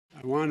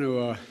I want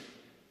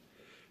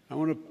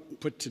to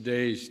put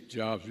today's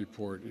jobs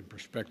report in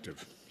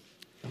perspective.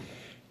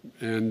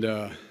 And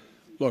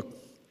look, when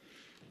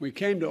we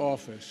came to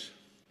office,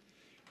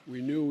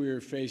 we knew we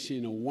were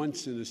facing a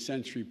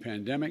once-in-a-century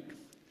pandemic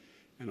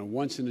and a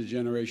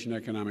once-in-a-generation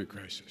economic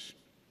crisis.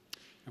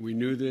 And we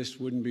knew this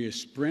wouldn't be a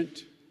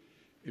sprint,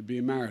 it'd be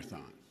a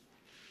marathon.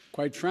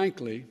 Quite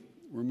frankly,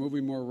 we're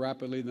moving more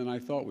rapidly than I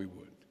thought we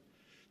would.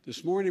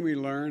 This morning we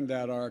learned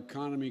that our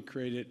economy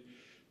created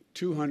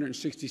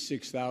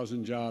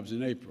 266,000 jobs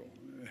in April.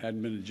 It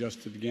hadn't been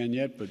adjusted again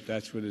yet, but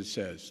that's what it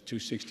says,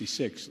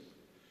 266.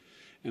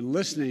 And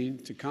listening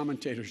to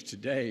commentators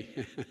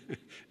today,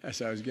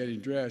 as I was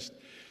getting dressed,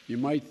 you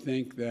might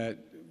think that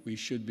we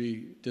should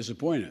be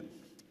disappointed.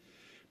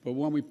 But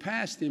when we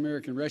passed the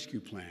American Rescue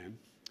Plan,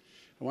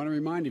 I want to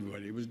remind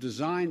everybody, it was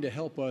designed to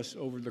help us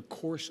over the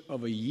course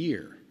of a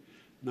year,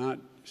 not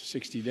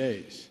 60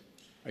 days,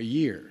 a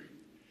year.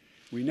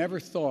 We never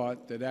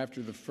thought that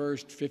after the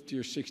first 50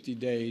 or 60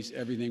 days,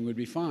 everything would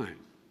be fine.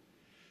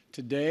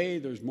 Today,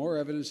 there's more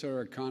evidence that our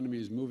economy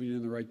is moving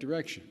in the right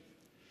direction.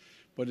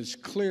 But it's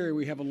clear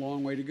we have a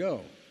long way to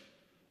go.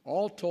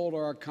 All told,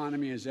 our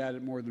economy has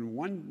added more than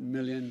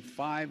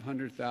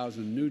 1,500,000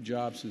 new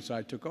jobs since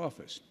I took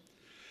office.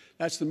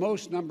 That's the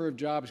most number of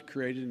jobs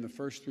created in the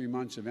first 3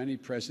 months of any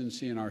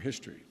presidency in our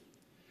history.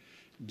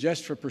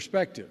 Just for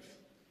perspective,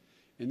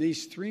 in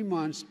these 3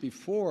 months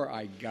before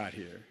I got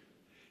here,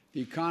 the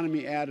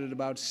economy added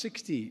about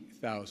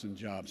 60,000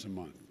 jobs a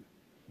month,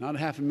 not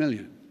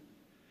 500,000.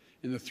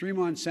 In the 3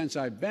 months since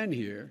I've been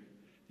here,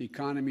 the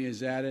economy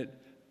has added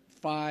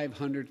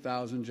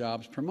 500,000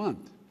 jobs per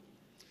month.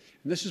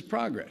 And this is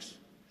progress.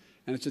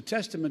 And it's a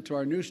testament to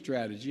our new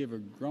strategy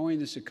of growing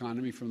this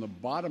economy from the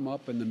bottom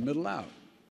up and the middle out.